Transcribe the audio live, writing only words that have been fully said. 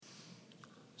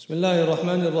بسم الله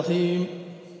الرحمن الرحيم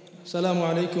السلام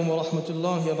عليكم ورحمة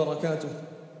الله وبركاته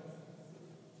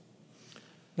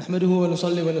نحمده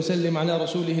ونصلي ونسلم على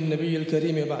رسوله النبي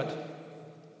الكريم بعد.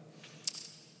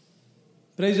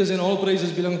 Praises and all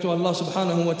praises belong to Allah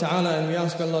subhanahu wa ta'ala, and we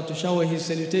ask Allah to shower His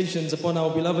salutations upon our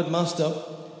beloved Master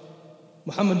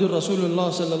Muhammadur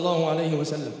Rasulullah sallallahu alayhi wa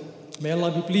sallam. May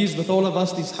Allah be pleased with all of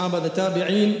us, the Sahaba, the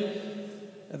Tabi'een,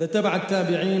 the Tabi'at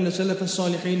Tabi'een, the Salaf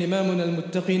al-Salihin, Imamuna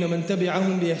al-Muttaqeen, man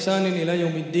tabi'ahum bi ihsanin ila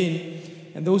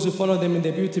yawmiddin, and those who follow them in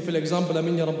their beautiful example.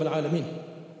 Amin ya Rabbal Alameen.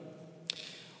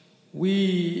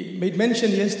 We made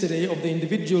mention yesterday of the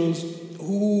individuals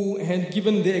who had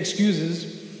given their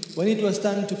excuses when it was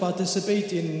time to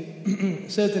participate in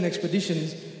certain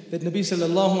expeditions that Nabi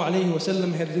sallallahu alayhi wa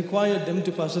sallam had required them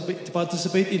to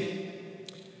participate in.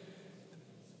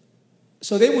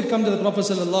 So they would come to the Prophet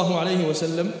sallallahu alayhi wa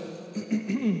sallam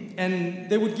and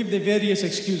they would give their various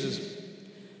excuses.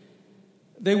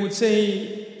 They would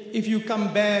say, if you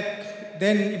come back,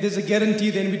 then if there's a guarantee,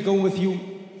 then we'd go with you,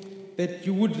 that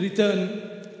you would return.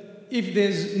 If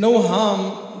there's no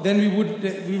harm, then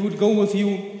we would go with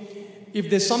you. If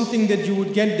there's something that you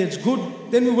would get that's good,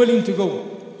 then we're willing to go.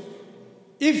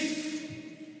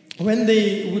 When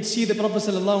they would see the Prophet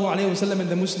sallallahu alaihi wasallam and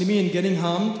the Muslimin getting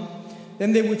harmed,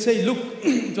 then they would say, look,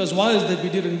 it was wise that we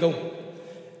didn't go.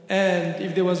 And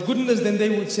if there was goodness, then they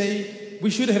would say, we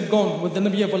should have gone with the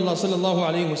Nabi of Allah sallallahu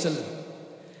alaihi wasallam.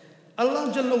 Allah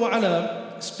Jalla wa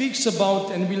Ala speaks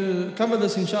about, and we'll cover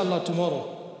this inshallah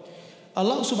tomorrow.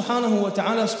 Allah subhanahu wa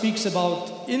ta'ala speaks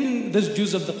about in this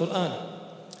juz of the Quran.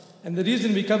 And the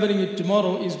reason we're covering it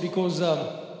tomorrow is because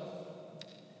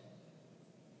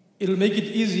it'll make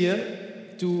it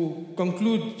easier to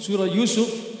conclude Surah Yusuf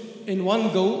in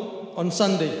one go on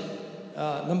Sunday.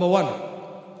 Number one.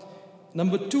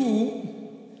 Number two,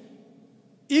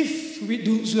 if we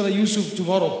do Surah Yusuf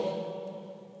tomorrow,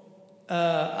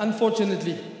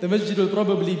 unfortunately, the masjid will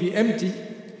probably be empty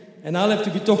and I'll have to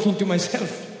be talking to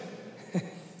myself.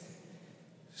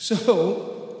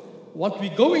 So, what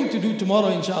we're going to do tomorrow,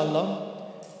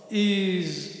 inshallah,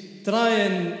 is try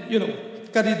and,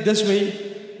 cut it this way.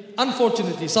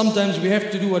 Unfortunately, sometimes we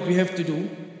have to do what we have to do.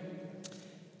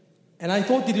 And I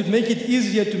thought it would make it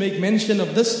easier to make mention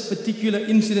of this particular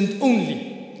incident only.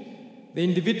 The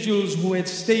individuals who had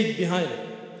stayed behind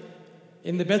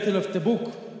in the Battle of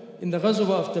Tabuk, in the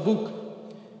Ghazwa of Tabuk,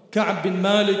 Ka'b bin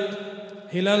Malik,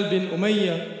 Hilal bin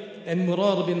Umayyah, and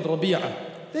Murar bin Rabi'ah.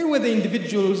 They were the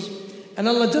individuals, and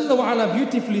Allah Jalla wa Ala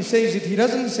beautifully says it. He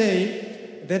doesn't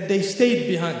say that they stayed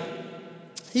behind.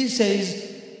 He says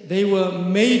they were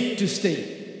made to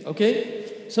stay. Okay?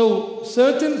 So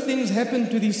certain things happened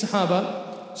to these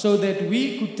Sahaba so that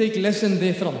we could take lesson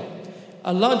therefrom.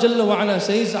 Allah Jalla wa Ala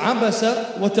says,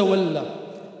 Abasa wa tawalla,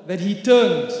 that he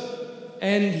turned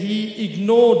and he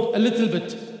ignored a little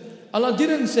bit. Allah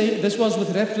didn't say, this was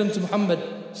with reference to Muhammad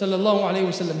sallallahu alayhi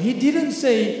wa sallam. He didn't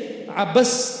say,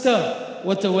 Abasta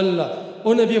wa tawalla,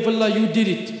 O Nabi of Allah, you did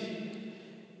it.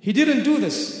 He didn't do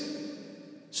this.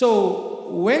 So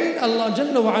when Allah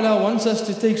Jalla wa Ala wants us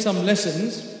to take some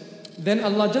lessons, then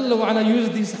Allah Jalla wa Ala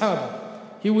used these Sahaba.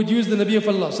 He would use the Nabi of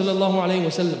Allah sallallahu alayhi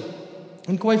wa sallam.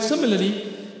 And quite similarly,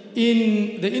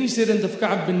 in the incident of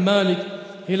Ka'b bin Malik,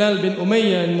 Hilal bin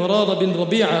Umayyah, and Murara bin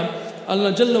Rabi'ah,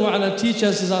 Allah Jalla wa Ala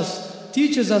teaches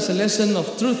us a lesson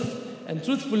of truth and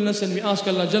truthfulness, and we ask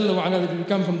Allah Jalla wa Ala that we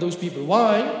come from those people.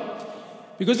 Why?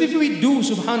 Because if we do,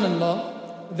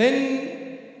 subhanallah,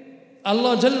 then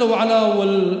Allah Jalla wa Ala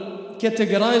will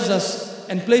categorize us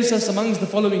and place us amongst the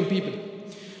following people.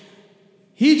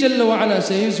 He Jalla wa Ala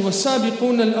says,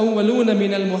 وَالسَّابِقُونَ الْأَوَّلُونَ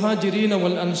مِنَ الْمُهَاجِرِينَ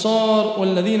وَالْأَنصَارِ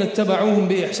وَالَّذِينَ اتَّبَعُوهُمْ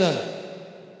بِإِحْسَانٍ.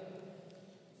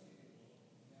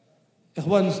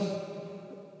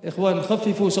 إخوان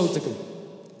خففوا صوتكم.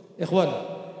 إخوان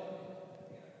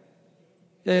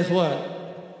يا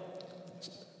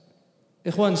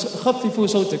إخوان خففوا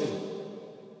صوتكم.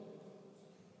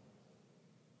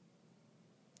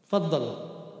 تفضل.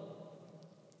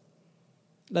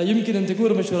 لا يمكن أن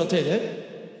تكون مشورتين.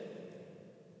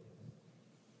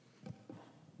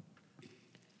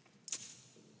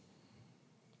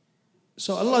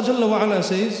 So Allah Jalla wa Ala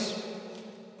says,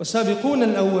 وَالسَّابِقُونَ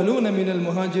الْأَوَّلُونَ مِنَ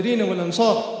الْمُهَاجِرِينَ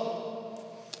وَالْأَنصَارِ.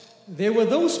 There were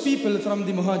those people from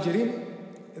the Muhajirin,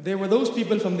 there were those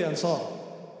people from the Ansar.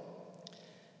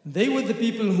 They were the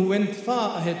people who went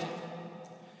far ahead.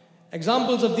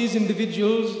 Examples of these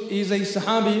individuals is a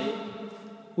Sahabi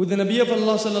who the Nabi of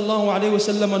Allah sallallahu alayhi wa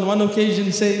sallam on one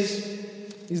occasion says,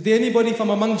 is there anybody from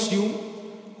amongst you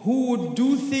who would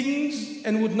do things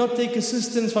and would not take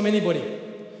assistance from anybody?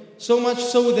 So much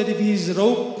so that if his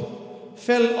rope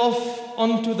fell off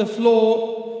onto the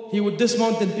floor, he would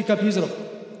dismount and pick up his rope.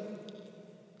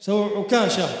 So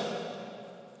Ukasha,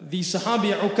 the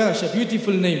Sahabi Ukasha,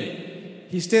 beautiful name.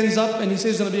 He stands up and he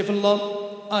says to Nabi of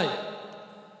Allah, I,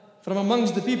 from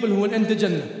amongst the people who will enter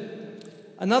Jannah.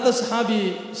 Another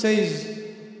Sahabi says,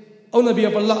 O Nabi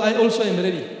of Allah, I also am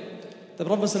ready. The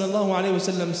Prophet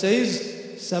ﷺ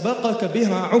says, Sabaqaka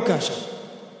biha Ukasha.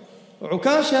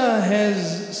 Ukasha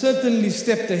has certainly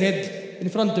stepped ahead in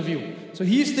front of you. So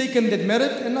he's taken that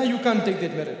merit and now you can't take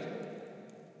that merit.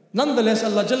 Nonetheless,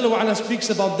 Allah Jalla wa Ala speaks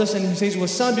about this and He says,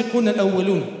 وَالسَّابِقُونَ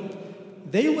الْأَوَّلُونَ.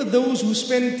 They were those who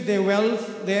spent their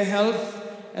wealth, their health,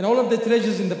 and all of their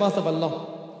treasures in the path of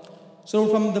Allah. So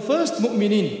from the first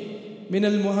mu'mineen, min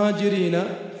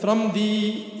al-muhajirina, from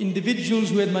the individuals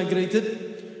who had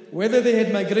migrated, whether they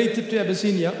had migrated to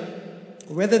Abyssinia,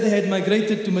 whether they had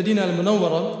migrated to Medina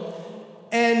al-Munawwara,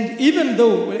 and even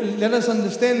though, let us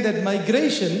understand that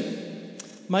migration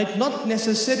might not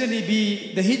necessarily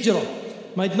be the hijrah,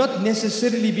 might not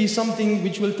necessarily be something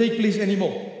which will take place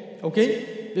anymore.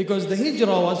 Okay? Because the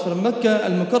hijrah was from Mecca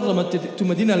al-Mukarramah to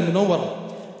Medina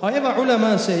al-Munawwara. However,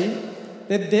 ulama say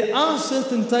that there are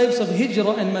certain types of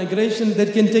hijrah and migration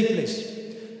that can take place.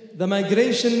 The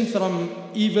migration from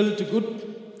evil to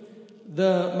good,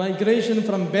 the migration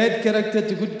from bad character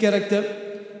to good character,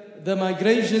 the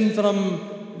migration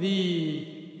from the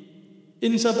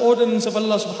insubordinance of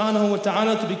Allah subhanahu wa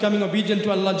ta'ala to becoming obedient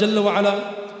to Allah Jalla wa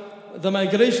Ala, the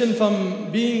migration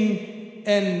from being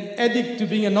an addict to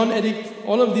being a non-addict,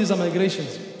 all of these are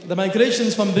migrations. The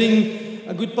migrations from being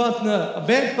a good partner, a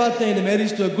bad partner in a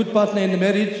marriage to a good partner in a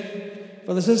marriage.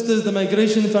 For the sisters, the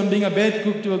migration from being a bad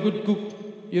cook to a good cook.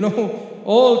 You know,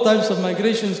 all types of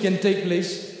migrations can take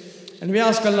place. And we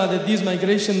ask Allah that these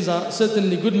migrations are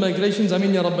certainly good migrations.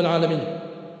 Ameen ya Rabbil Alameen.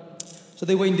 So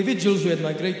they were individuals who had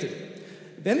migrated.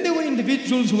 Then there were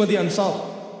individuals who were the Ansar.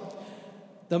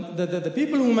 The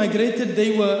people who migrated,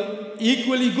 they were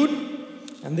equally good,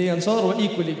 and the Ansar were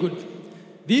equally good.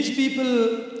 These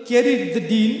people carried the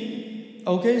deen,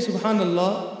 okay,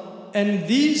 subhanallah, and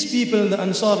these people, the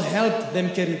Ansar, helped them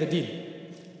carry the deen.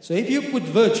 So if you put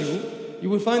virtue, you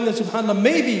will find that, subhanallah,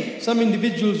 maybe some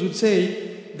individuals would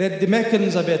say that the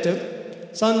Meccans are better.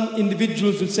 Some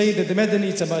individuals would say that the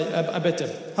Madanites are better.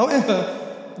 However,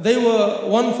 they were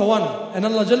one for one. And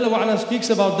Allah Jalla wa Ala speaks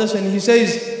about this and He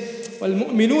says,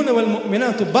 وَالْمُؤْمِنُونَ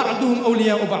وَالْمُؤْمِنَاتُ بَعْضُهُمْ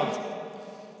أَوْلِيَاءُ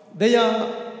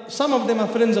بَعْضٍ. Some of them are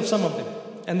friends of some of them.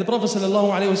 And the Prophet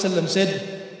ﷺ said,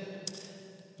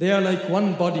 they are like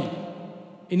one body.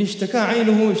 إِنِ اشْتَكَى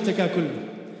عَيْنُهُ اشْتَكَى كُلُّهُ.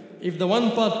 If the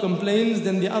one part complains,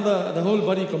 then the whole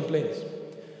body complains.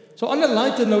 So on a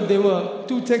lighter note, there were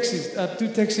two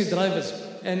taxi drivers,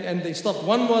 and they stopped.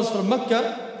 One was from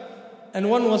Mecca, and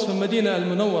one was from Medina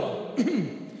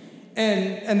al-Munawwara.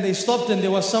 and they stopped, and there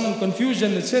was some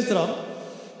confusion, etc.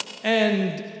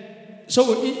 And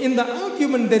so in the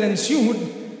argument that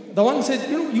ensued, the one said,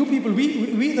 you people,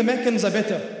 we the Meccans are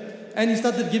better. And he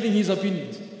started giving his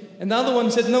opinions. And the other one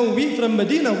said, no, we from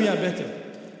Medina, we are better.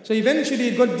 So eventually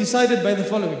it got decided by the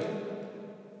following.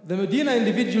 The Medina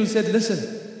individual said,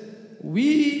 listen,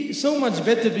 we so much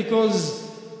better because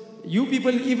you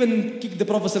people even kicked the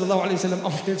Prophet ﷺ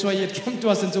out. That's why he had come to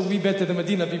us and said, we better the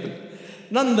Medina people.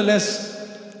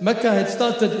 Nonetheless, Mecca had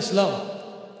started Islam.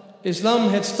 Islam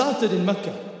had started in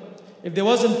Mecca. If there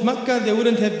wasn't Mecca, there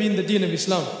wouldn't have been the deen of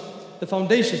Islam, the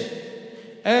foundation.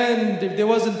 And if there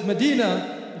wasn't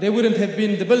Medina, there wouldn't have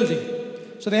been the building.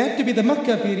 So there had to be the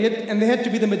Mecca period and there had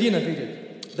to be the Medina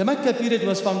period. The Mecca period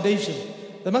was foundation.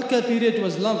 The Mecca period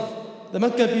was love. The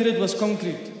Mecca period was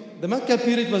concrete. The Mecca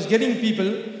period was getting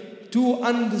people to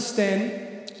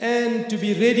understand and to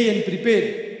be ready and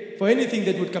prepared for anything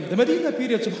that would come. The Medina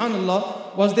period,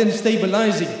 subhanallah, was then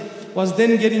stabilizing, was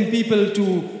then getting people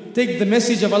to take the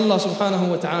message of Allah subhanahu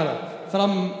wa ta'ala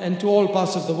from and to all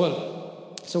parts of the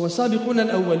world. So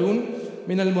وَالسَّابِقُونَ الْأَوَّلُونَ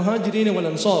مِنَ الْمُهَاجِرِينَ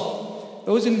وَالْأَنصَارِ.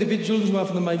 Those individuals who are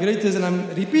from the migrators, and I'm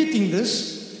repeating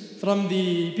this from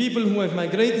the people who have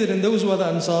migrated and those who are the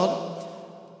Ansar.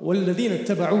 وَالَّذِينَ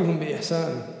اتَّبَعُوهُمْ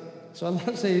بِإِحْسَانٍ. So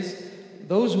Allah says,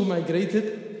 those who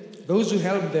migrated, those who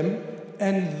helped them,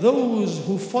 and those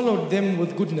who followed them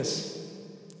with goodness.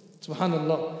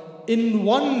 Subhanallah. In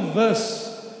one verse,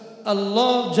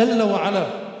 Allah Jalla wa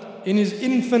Ala, in His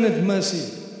infinite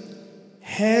mercy,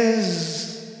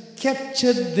 has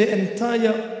captured the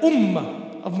entire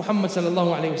ummah of Muhammad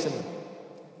sallallahu alayhi wasallam.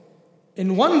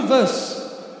 In one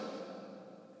verse,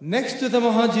 next to the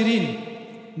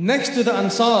Muhajirin, next to the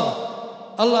Ansar,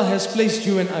 Allah has placed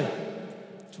you and I.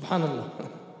 Subhanallah.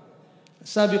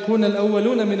 السابقون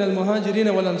الأولون من المهاجرين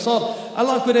والأنصار.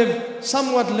 Allah could have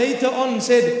somewhat later on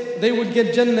said they would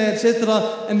get Jannah,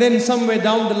 etc. And then somewhere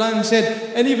down the line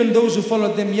said, and even those who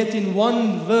followed them. Yet in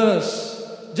one verse,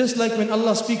 Just like when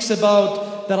Allah speaks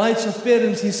about the rights of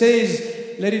parents, He says,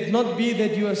 let it not be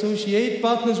that you associate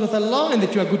partners with Allah and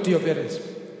that you are good to your parents.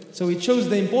 So it shows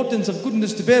the importance of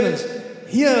goodness to parents.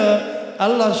 Here,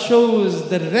 Allah shows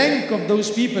the rank of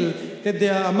those people, that they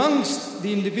are amongst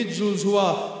the individuals who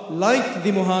are like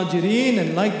the Muhajirin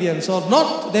and like the Ansar.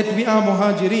 Not that we are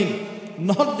Muhajirin,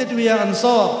 not that we are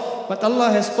Ansar, but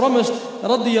Allah has promised,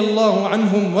 radiyallahu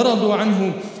anhum wa radu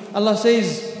anhum. Allah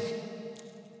says,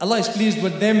 Allah is pleased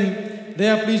with them, they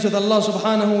are pleased with Allah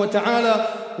subhanahu wa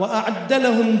ta'ala. وَأَعَدَّ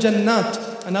لَهُمْ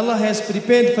جَنَّاتٍ, and Allah has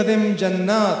prepared for them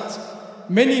jannat,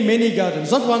 many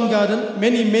gardens, not one garden,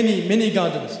 many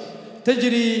gardens.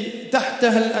 تَجْرِي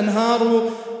تَحْتَهَا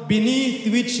الْأَنْهَارُ,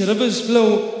 beneath which rivers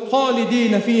flow,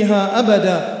 خَالِدِينَ فِيهَا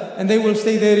أَبَدًا, and they will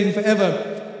stay therein forever.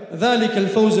 ذَلِكَ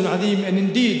الْفَوْزُ الْعَظِيمُ, and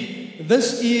indeed,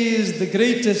 this is the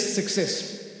greatest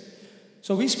success.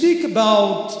 So we speak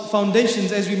about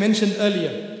foundations, as we mentioned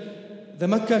earlier, the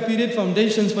Makkah period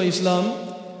foundations for Islam.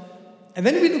 And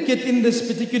then we look at in this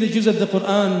particular juz of the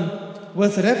Quran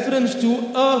with reference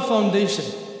to a foundation.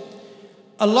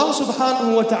 Allah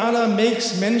subhanahu wa ta'ala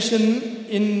makes mention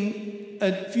in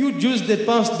a few juz that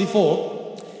passed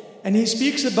before, and He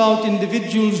speaks about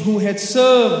individuals who had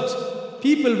served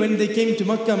people when they came to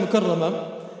Makkah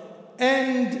Mukarramah.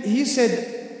 And He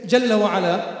said, Jalla wa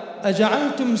ala,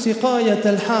 أَجَعَلْتُمْ سِقَايَةَ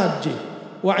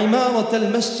الْحَاجِّ وَعِمَارَةَ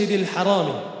الْمَسْجِدِ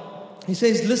الْحَرَامِ. He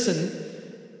says, listen,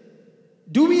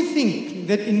 do we think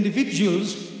that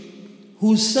individuals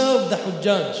who serve the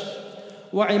Hujjaj,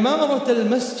 وَعِمَارَةَ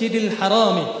الْمَسْجِدِ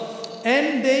الْحَرَامِ,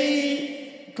 and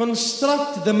they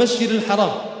construct the Masjid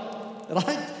al-Haram,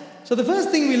 right? So the first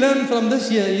thing we learn from this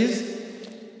here is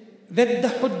that the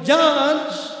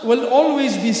Hujjaj will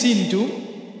always be seen to,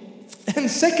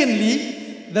 and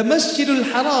secondly, the Masjid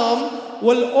al-Haram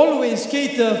will always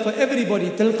cater for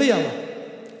everybody till Qiyamah,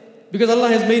 because Allah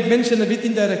has made mention of it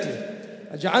indirectly.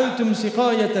 أَجَعَلْتُمْ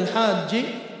سِقَايَةَ الْحَاجِّ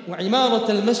وَعِمَارَةَ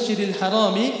الْمَسْجِدِ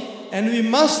الْحَرَامِ. And we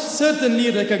must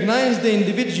certainly recognize the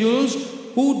individuals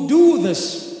who do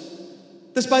this,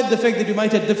 despite the fact that we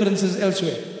might have differences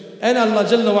elsewhere. And Allah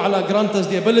Jalla wa ala grant us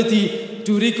the ability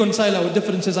to reconcile our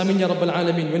differences. Ameen ya Rabbal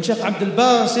Alameen. When Shaykh Abdul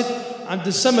Basit,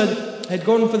 Abdul Samad had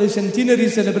gone for the centenary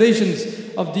celebrations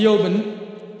of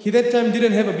Deoband, he that time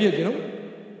didn't have a beard, you know.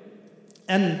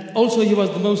 And also he was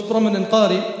the most prominent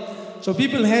Qari. So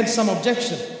people had some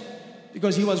objection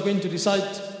because he was going to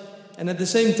recite, and at the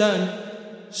same time,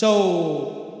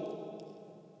 so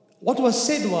what was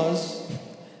said was,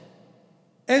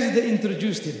 as they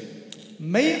introduced him,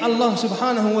 may Allah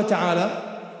subhanahu wa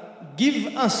ta'ala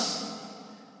give us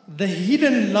the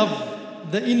hidden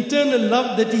love, the internal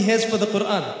love that He has for the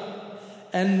Quran,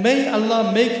 and may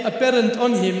Allah make apparent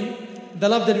on him the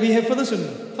love that we have for the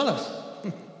Sunnah.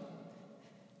 Khalas.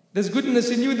 There's goodness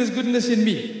in you, there's goodness in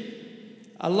me.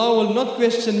 Allah will not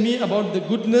question me about the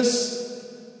goodness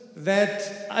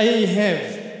that I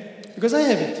have, because I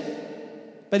have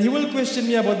it. But He will question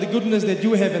me about the goodness that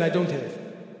you have and I don't have.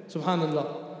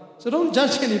 Subhanallah. So don't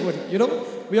judge anybody. You know,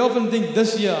 we often think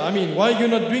this year, why are you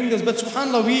not doing this? But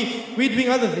subhanallah, we're doing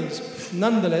other things.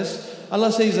 Nonetheless,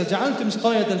 Allah says, أَجَعَلْتُمْ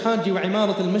سِقَايَةَ الْحَاجِّ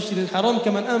وَعِمَارَةَ الْمَسْجِدِ الْحَرَامِ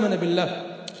كَمَنْ آمَنَ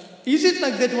بِاللَّهِ. Is it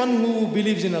like that one who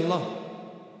believes in Allah?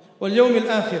 وَالْيَوْمِ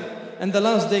الْآخِرِ, and the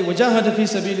last day, وَجَاهَدَ فِي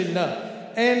سَبِيلِ اللَّهِ,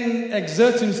 and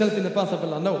exerts himself in the path of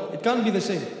Allah? No, it can't be the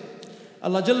same.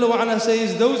 Allah Jalla wa ala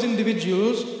says, those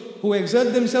individuals who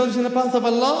exert themselves in the path of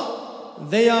Allah,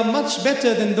 they are much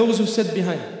better than those who sit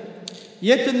behind.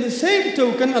 Yet in the same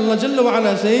token, Allah Jalla wa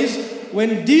ala says,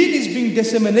 when deen is being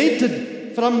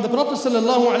disseminated from the Prophet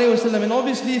sallallahu alaihi wasallam, and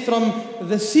obviously from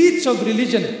the seats of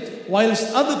religion,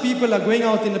 whilst other people are going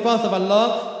out in the path of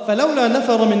Allah, فَلَوْلَا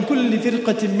نَفَرَ مِنْ كُلِّ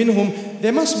فِرْقَةٍ مِّنْهُمْ,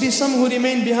 there must be some who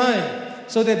remain behind,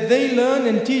 so that they learn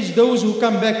and teach those who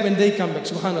come back when they come back.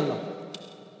 Subhanallah.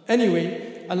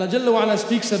 Anyway, Allah Jalla wa ala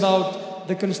speaks about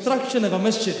the construction of a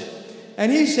masjid,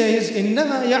 and He says,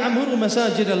 إِنَّمَا يَعْمُرُ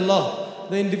مَسَاجِدَ اللَّهِ,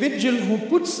 the individual who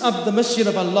puts up the masjid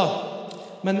of Allah,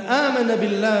 مَنْ آمَنَ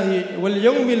بِاللَّهِ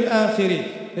وَالْيَوْمِ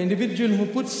الْآخِرِ, the individual who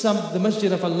puts up the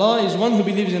masjid of Allah is one who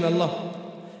believes in Allah,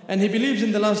 and he believes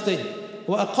in the last day.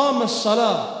 وَأَقَامَ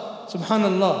الصَّلَاةِ.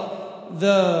 Subhanallah,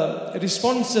 the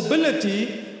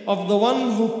responsibility of the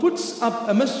one who puts up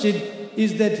a masjid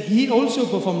is that he also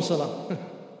performs salah.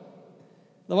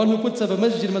 The one who puts up a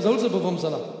masjid must also perform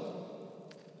salah.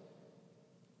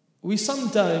 We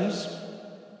sometimes,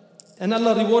 and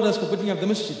Allah reward us for putting up the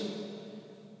masjid,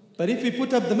 but if we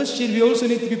put up the masjid, we also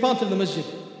need to be part of the masjid.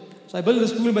 So I build a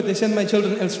school, but they send my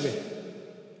children elsewhere.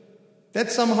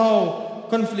 That's somehow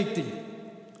conflicting.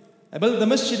 I build the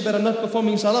masjid, but I'm not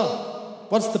performing salah.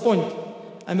 What's the point?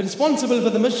 I'm responsible for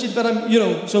the masjid,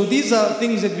 but so these are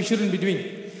things that we shouldn't be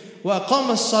doing. وَأَقَامَ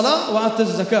الصَّلَاةَ وَأَتَى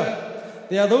الزَّكَاةَ.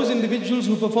 They are those individuals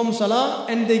who perform salah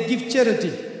and they give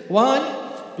charity.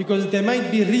 Why? Because there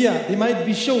might be riyah, there might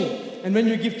be show. And when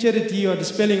you give charity, you are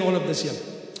dispelling all of this here.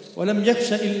 وَلَمْ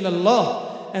يَخْشَ إِلَّا اللَّهِ.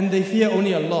 And they fear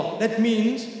only Allah. That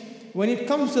means when it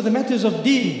comes to the matters of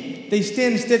deen, they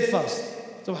stand steadfast.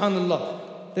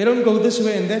 Subhanallah. They don't go this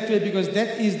way and that way because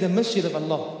that is the masjid of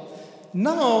Allah.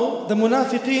 Now, the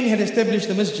munafiqeen had established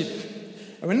the masjid.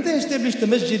 And when they established the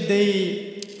masjid,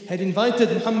 they had invited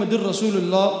Muhammadur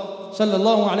Rasulullah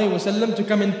sallallahu alayhi wasallam to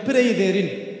come and pray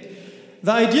therein.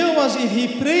 The idea was if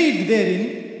he prayed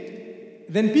therein,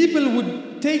 then people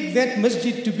would take that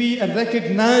masjid to be a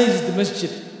recognized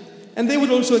masjid. And they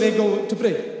would also there go to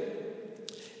pray.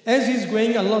 As he's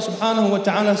going, Allah subhanahu wa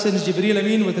ta'ala sends Jibreel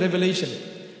Amin with revelation.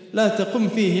 لا تقم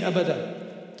فيه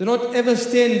أبدا. Do not ever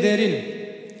stand therein.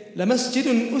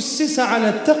 لمسجد أسس على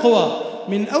التقوى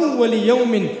من أول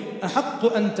يوم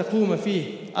أحق أن تقوم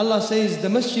فيه. Allah says the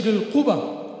Masjid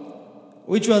al-Quba,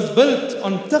 which was built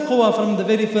on taqwa from the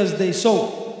very first day.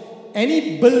 So,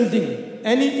 any building,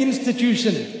 any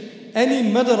institution,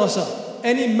 any madrasa,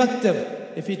 any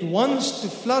maktab, if it wants to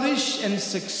flourish and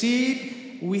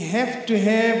succeed, we have to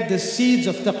have the seeds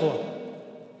of taqwa.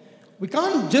 We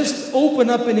can't just open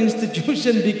up an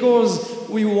institution because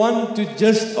we want to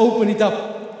just open it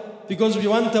up. Because we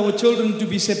want our children to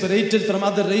be separated from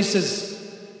other races.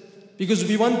 Because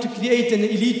we want to create an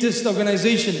elitist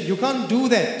organization. You can't do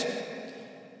that.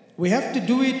 We have to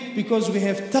do it because we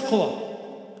have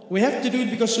taqwa. We have to do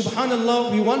it because,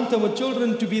 subhanallah, we want our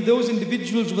children to be those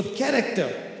individuals with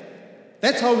character.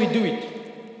 That's how we do it.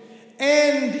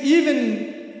 And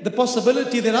even the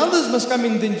possibility that others must come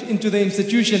into the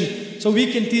institution so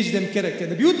we can teach them character.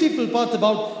 The beautiful part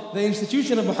about the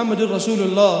institution of Muhammadur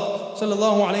Rasulullah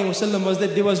sallallahu alayhi wasallam was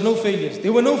that there was no failures.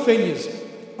 There were no failures.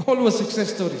 All were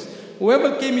success stories.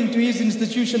 Whoever came into his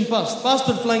institution passed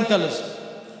with flying colors.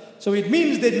 So it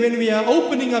means that when we are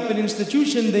opening up an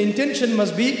institution, the intention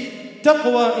must be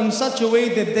taqwa in such a way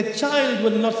that the child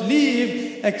will not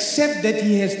leave except that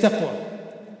he has taqwa.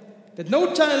 That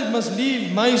no child must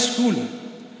leave my school,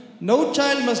 no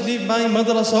child must leave my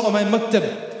madrasa or my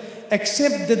maktab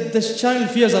except that this child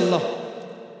fears Allah.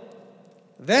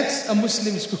 That's a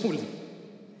Muslim school.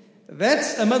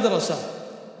 That's a madrasa.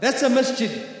 That's a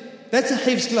masjid. That's a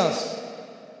hifz class.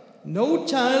 No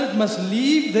child must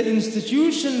leave the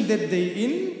institution that they're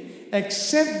in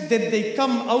except that they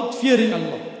come out fearing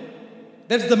Allah.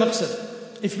 That's the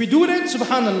maqsad. If we do that,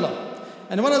 subhanallah.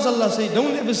 And what does Allah say?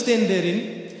 Don't ever stand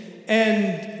therein.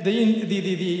 And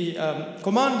the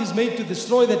command is made to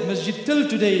destroy that masjid till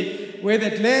today. Where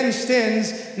that land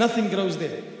stands, nothing grows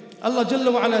there. Allah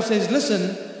Jalla wa Ala says,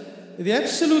 listen, the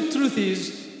absolute truth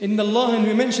is, in Allah, and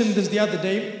we mentioned this the other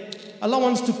day, Allah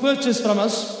wants to purchase from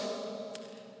us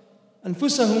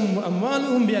أنفسهم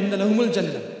وأموالهم بأن لهم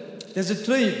الجنة. There's a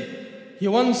trade. He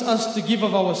wants us to give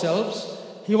of ourselves.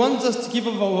 He wants us to give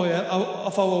of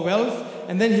our wealth,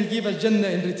 and then He'll give us Jannah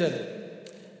in return.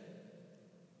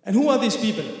 And who are these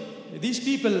people? These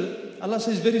people, Allah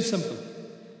says very simple.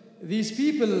 These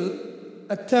people,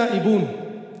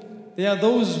 at-ta'ibun, they are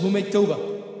those who make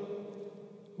tawbah.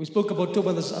 We spoke about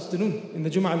tawbah this afternoon in the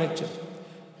Jum'ah lecture.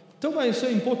 Tawbah is so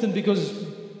important because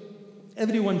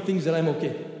everyone thinks that I'm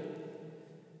okay.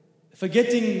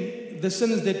 Forgetting the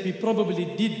sins that we probably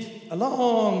did a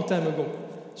long time ago.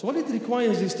 So what it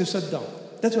requires is to sit down.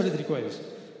 That's what it requires.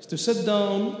 It's to sit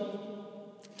down,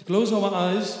 to close our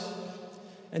eyes,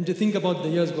 and to think about the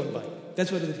years gone by.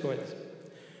 That's what it requires.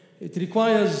 It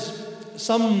requires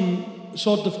some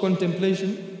sort of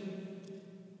contemplation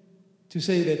to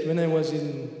say that when I was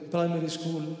in primary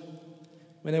school,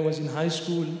 when I was in high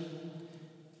school,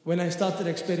 when I started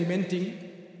experimenting,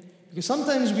 because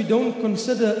sometimes we don't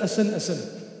consider a sin a sin.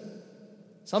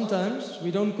 Sometimes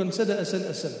we don't consider a sin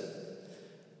a sin.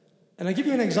 And I give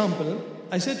you an example.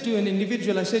 I said to an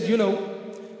individual, I said,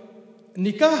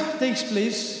 nikah takes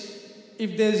place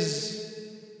if there's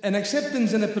an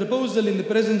acceptance and a proposal in the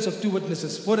presence of two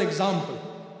witnesses, for example.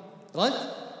 Right?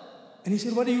 And he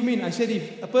said, what do you mean? I said,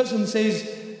 if a person says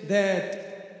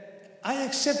that I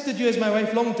accepted you as my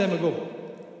wife long time ago,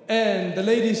 and the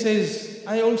lady says,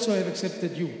 I also have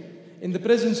accepted you. In the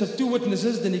presence of two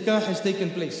witnesses, the nikah has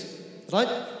taken place. Right?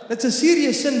 That's a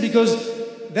serious sin because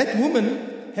that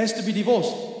woman has to be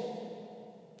divorced.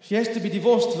 She has to be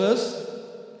divorced first.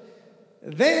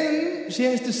 Then she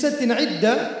has to sit in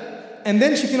iddah, and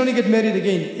then she can only get married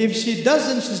again. If she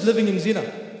doesn't, she's living in zina.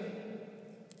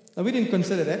 Now we didn't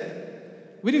consider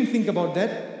that. We didn't think about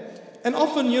that. And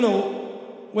often,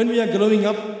 when we are growing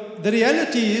up, the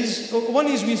reality is, one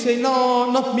is we say, no,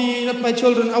 not me, not my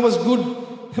children, I was good.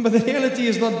 But the reality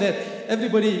is not that.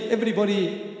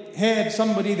 Everybody had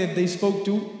somebody that they spoke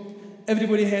to.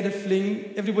 Everybody had a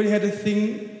fling. Everybody had a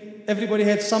thing. Everybody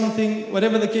had something,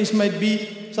 whatever the case might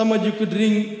be. Someone you could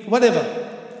ring, whatever.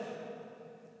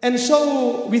 And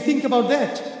so we think about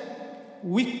that.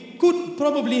 We could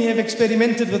probably have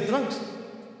experimented with drugs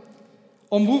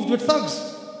or moved with thugs,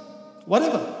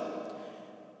 whatever.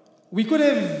 We could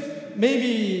have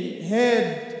maybe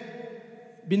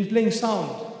been playing sound.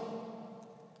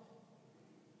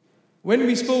 When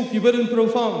we spoke, you weren't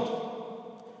profound.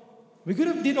 We could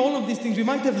have did all of these things. We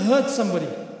might have hurt somebody.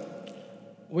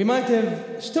 We might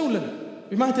have stolen.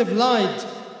 We might have lied.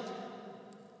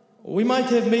 We might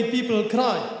have made people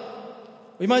cry.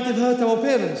 We might have hurt our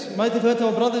parents. We might have hurt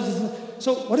our brothers.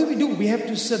 So what do? We have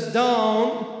to sit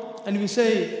down and we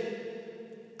say,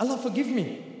 Allah forgive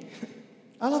me.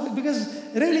 Because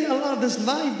really Allah, this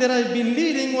life that I've been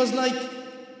leading was like,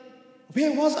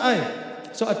 where was I?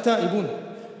 So at-ta'ibun,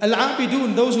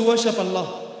 al-abidun, those who worship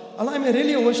Allah. Allah, am I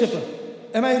really a worshipper?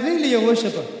 Am I really a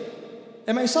worshipper?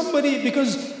 Am I somebody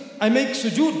because I make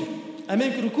sujood, I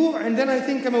make ruku' and then I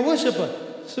think I'm a worshipper?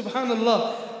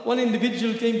 Subhanallah. One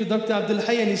individual came to Dr. Abdul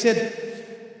Hayy and he said,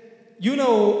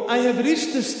 I have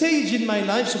reached a stage in my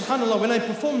life, subhanallah, when I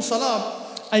perform salah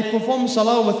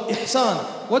with ihsan.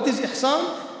 What is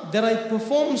ihsan? That I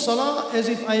perform salah as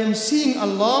if I am seeing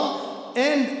Allah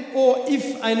or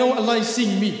if I know Allah is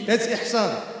seeing me. That's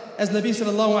ihsan, as Nabi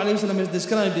sallallahu alayhi wa sallam has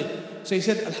described it. So he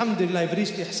said, Alhamdulillah, I've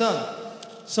reached ihsan.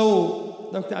 So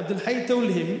Dr. Abdul Hayy told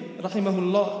him,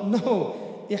 rahimahullah,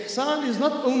 no, ihsan is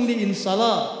not only in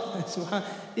salah.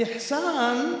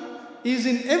 Ihsan is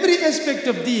in every aspect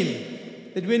of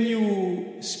deen. That when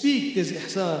you speak, there's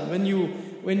ihsan.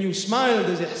 When you smile,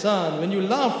 there's ihsan. When you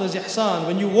laugh, there's ihsan.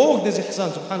 When you walk, there's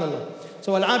ihsan. Subhanallah.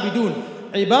 So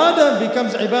al-abidun. Ibadah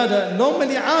becomes ibadah.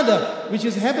 Normally ada, which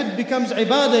is habit, becomes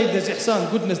ibadah if there's ihsan,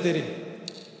 goodness therein.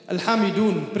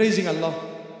 Al-hamidun, praising Allah.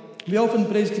 We often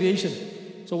praise creation.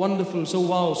 So wonderful, so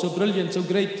wow, so brilliant, so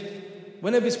great.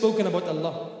 When have we spoken about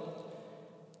Allah?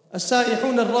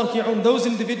 As-sa'ihun al-raki'un, those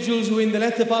individuals who in the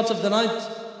latter parts of the night,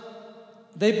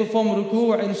 they perform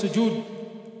ruku' and sujood.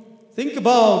 Think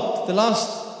about the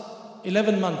last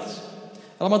 11 months.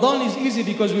 Ramadan is easy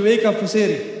because we wake up for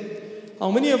sehri.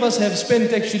 How many of us have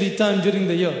spent actually time during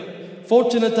the year?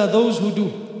 Fortunate are those who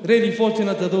do. Really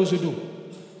fortunate are those who do.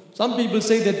 Some people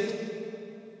say that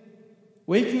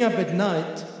waking up at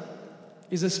night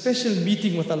is a special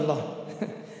meeting with Allah.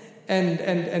 And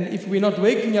if we're not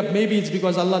waking up, maybe it's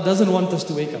because Allah doesn't want us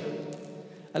to wake up.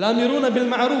 Al-amiruna bil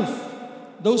ma'ruf.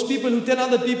 Those people who tell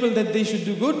other people that they should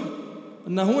do good.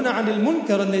 Nahuna 'anil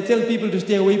munkar, and they tell people to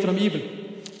stay away from evil.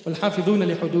 Wal-hafidhuna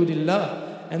li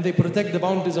hududillah, and they protect the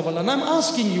boundaries of Allah. And I'm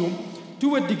asking you,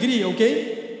 to a degree,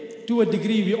 okay? To a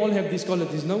degree, we all have these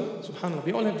qualities, no? Subhanallah,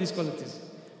 we all have these qualities.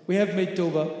 We have made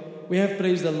tawbah, we have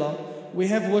praised Allah, we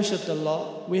have worshipped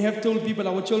Allah, we have told people,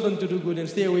 our children, to do good and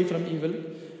stay away from evil.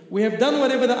 We have done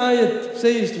whatever the ayat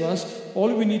says to us.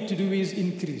 All we need to do is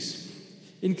increase.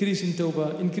 Increase in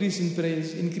tawbah, increase in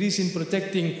praise, increase in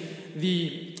protecting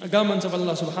the garments of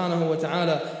Allah subhanahu wa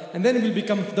ta'ala. And then we'll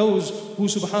become those who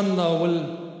subhanallah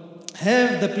will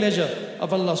have the pleasure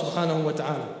of Allah subhanahu wa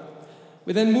ta'ala.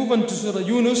 We then move on to Surah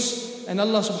Yunus, and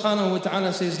Allah subhanahu wa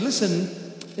ta'ala says, listen,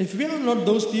 if we are not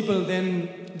those people, then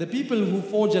the people who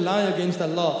forge a lie against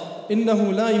Allah,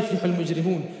 إِنَّهُ لَا يُفْلِحُ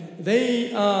الْمُجْرِمُونَ,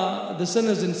 they are the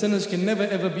sinners, and sinners can never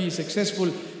ever be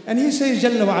successful. And He says,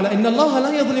 Jalla wa ala, إِنَّ اللَّهَ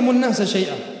لَا يَظْلِمُ النَّاسَ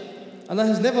شَيْئًا. Allah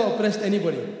has never oppressed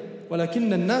anybody.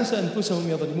 وَلَكِنَّ النَّاسَ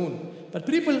أَنفُسَهُمْ يَظْلِمُونَ. But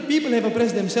people have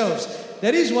oppressed themselves.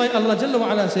 That is why Allah Jalla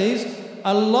wa ala says,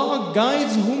 Allah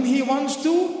guides whom He wants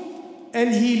to,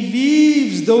 and He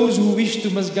leaves those who wish to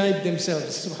misguide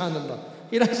themselves. Subhanallah.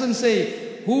 He doesn't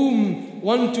say whom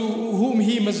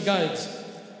He misguides.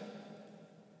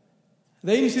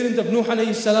 The incident of Nuh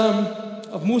alayhi salam,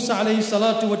 of Musa alayhi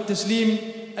salatu wa taslim,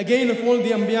 again of all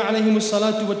the Anbiya alayhim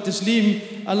salatu wa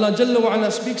taslim, Allah Jalla wa ala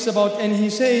speaks about, and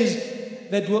He says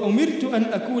that وَأُمِرْتُ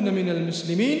أَنْ أَكُونَ مِنَ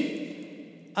الْمُسْلِمِينَ,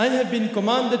 I have been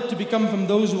commanded to become from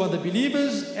those who are the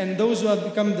believers and those who have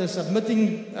become the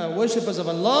submitting worshippers of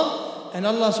Allah. And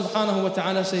Allah subhanahu wa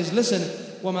ta'ala says, listen,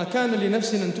 وَمَا كَانَ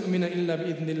لِنَفْسٍ أَن تُؤْمِنَ إِلَّا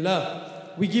بِإِذْنِ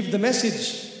اللَّهِ. We give the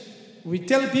message. We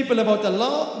tell people about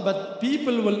Allah, but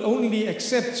people will only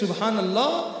accept,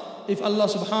 subhanallah, if Allah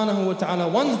subhanahu wa ta'ala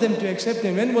wants them to accept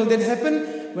Him. When will that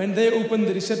happen? When they open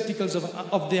the receptacles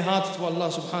of their hearts to Allah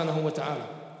subhanahu wa ta'ala.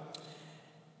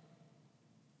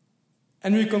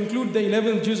 And we conclude the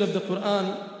 11th juz of the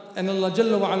Quran, and Allah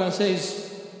Jalla wa ala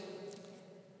says,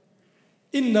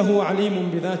 إِنَّهُ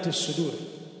عَلِيمٌ بِذَاتِ الصُّدُورِ.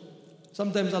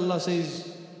 Sometimes Allah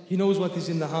says He knows what is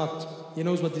in the heart, He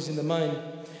knows what is in the mind.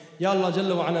 Ya Allah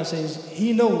Jalla wa Ala says,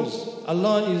 He knows.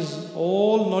 Allah is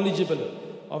all knowledgeable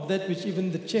of that which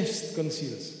even the chest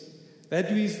conceals.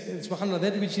 That which, subhanAllah,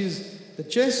 that which is the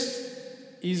chest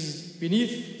is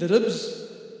beneath the ribs,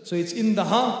 so it's in the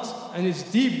heart and it's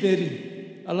deep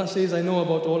therein. Allah says, I know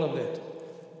about all of that.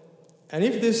 And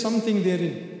if there's something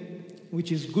therein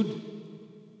which is good,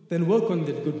 then work on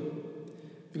that good.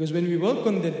 Because when we work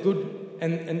on that good,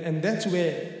 and that's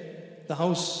where the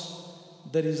house,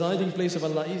 the residing place of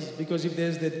Allah is. Because if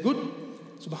there's that good,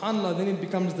 subhanAllah, then it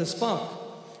becomes the spark.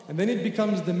 And then it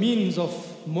becomes the means of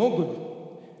more good.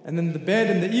 And then the bad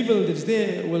and the evil that's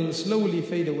there will slowly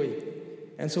fade away.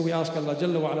 And so we ask Allah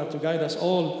Jalla wa Ala to guide us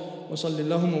all. وصلى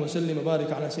اللهم وسلم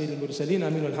وبارك على سيد المرسلين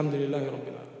آمين والحمد لله رب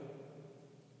العالمين.